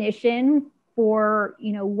definition for,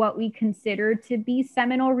 what we consider to be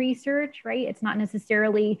seminal research, right? It's not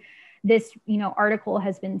necessarily this, article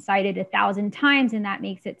has been cited 1,000 times and that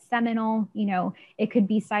makes it seminal. It could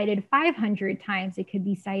be cited 500 times, it could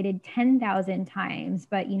be cited 10,000 times,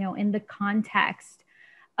 but, in the context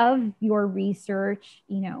of your research,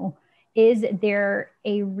 is there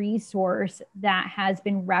a resource that has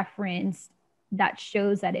been referenced that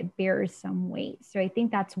shows that it bears some weight? So I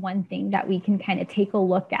think that's one thing that we can kind of take a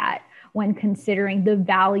look at when considering the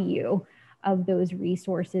value of those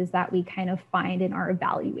resources that we kind of find and are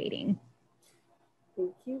evaluating.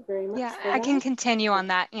 Thank you very much. Yeah, I can continue on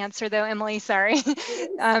that answer though, Emily, sorry.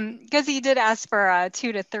 Because you did ask for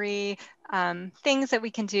 2 to 3 things that we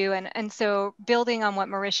can do. And so building on what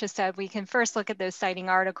Marisha said, we can first look at those citing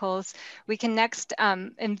articles. We can next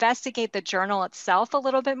investigate the journal itself a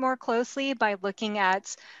little bit more closely by looking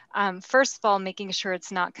at, first of all, making sure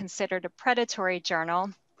it's not considered a predatory journal.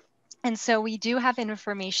 And so we do have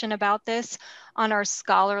information about this on our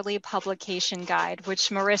scholarly publication guide, which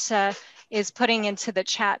Marisha is putting into the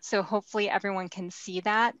chat. So hopefully everyone can see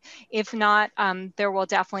that. If not, there will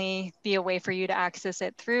definitely be a way for you to access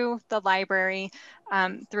it through the library,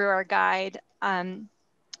 through our guide.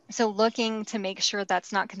 So looking to make sure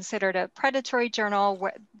that's not considered a predatory journal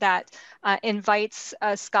that invites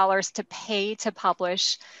scholars to pay to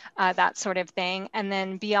publish, that sort of thing. And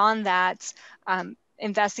then beyond that,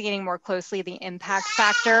 investigating more closely the impact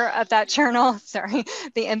factor of that journal,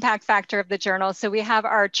 the impact factor of the journal. So we have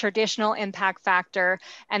our traditional impact factor,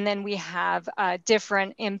 and then we have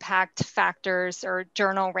different impact factors or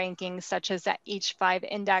journal rankings, such as that H5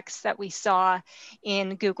 index that we saw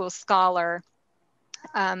in Google Scholar.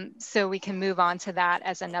 So we can move on to that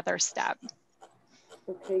as another step.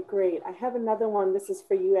 Okay, great. I have another one. This is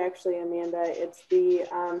for you actually, Amanda. It's the,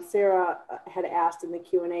 Sarah had asked in the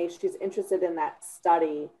Q&A, she's interested in that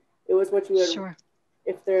study. It was what you would, sure.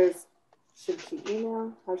 If there's, should she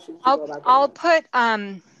email? How should she go about that? I'll put,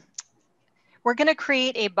 we're gonna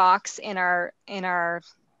create a box in our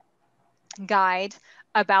guide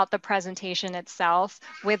about the presentation itself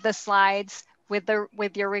with the slides,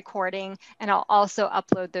 with your recording, and I'll also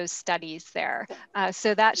upload those studies there.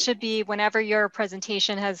 So that should be whenever your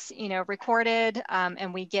presentation has, recorded,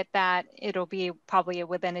 and we get that, it'll be probably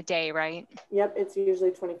within a day, right? Yep, it's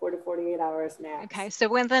usually 24 to 48 hours max. Okay, so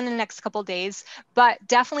within the next couple of days, but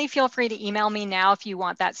definitely feel free to email me now if you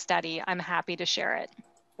want that study. I'm happy to share it.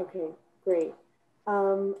 Okay, great.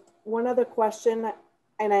 One other question,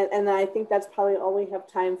 and I think that's probably all we have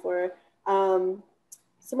time for.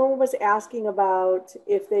 Someone was asking about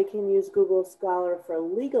if they can use Google Scholar for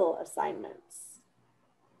legal assignments.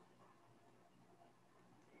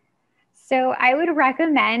 So I would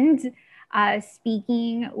recommend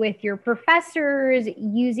speaking with your professors,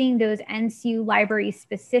 using those NCU library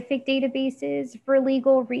specific databases for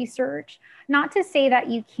legal research. Not to say that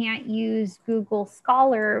you can't use Google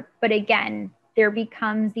Scholar, but again, there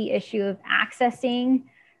becomes the issue of accessing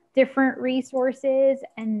different resources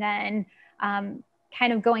and then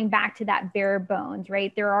kind of going back to that bare bones,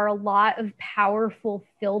 right? There are a lot of powerful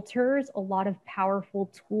filters, a lot of powerful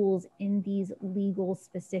tools in these legal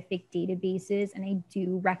specific databases. And I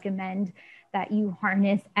do recommend that you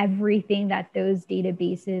harness everything that those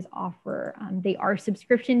databases offer. They are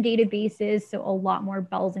subscription databases, so a lot more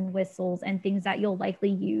bells and whistles and things that you'll likely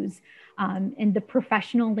use in the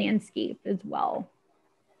professional landscape as well.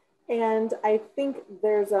 And I think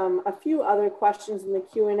there's a few other questions in the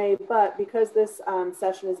Q&A, but because this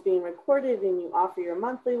session is being recorded and you offer your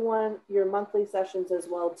monthly sessions as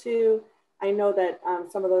well too, I know that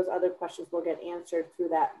some of those other questions will get answered through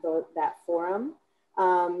that forum.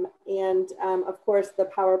 Of course, the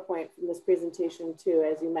PowerPoint from this presentation too,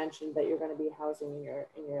 as you mentioned, that you're going to be housing in your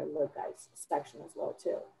LibGuides section as well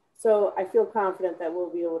too. So I feel confident that we'll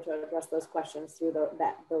be able to address those questions through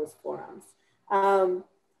those forums.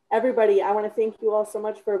 Everybody, I want to thank you all so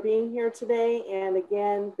much for being here today. And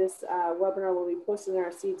again, this webinar will be posted in our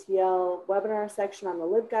CTL webinar section on the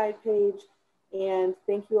LibGuide page. And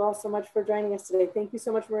thank you all so much for joining us today. Thank you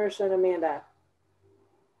so much, Marisha and Amanda.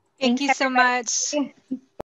 Thank you so much.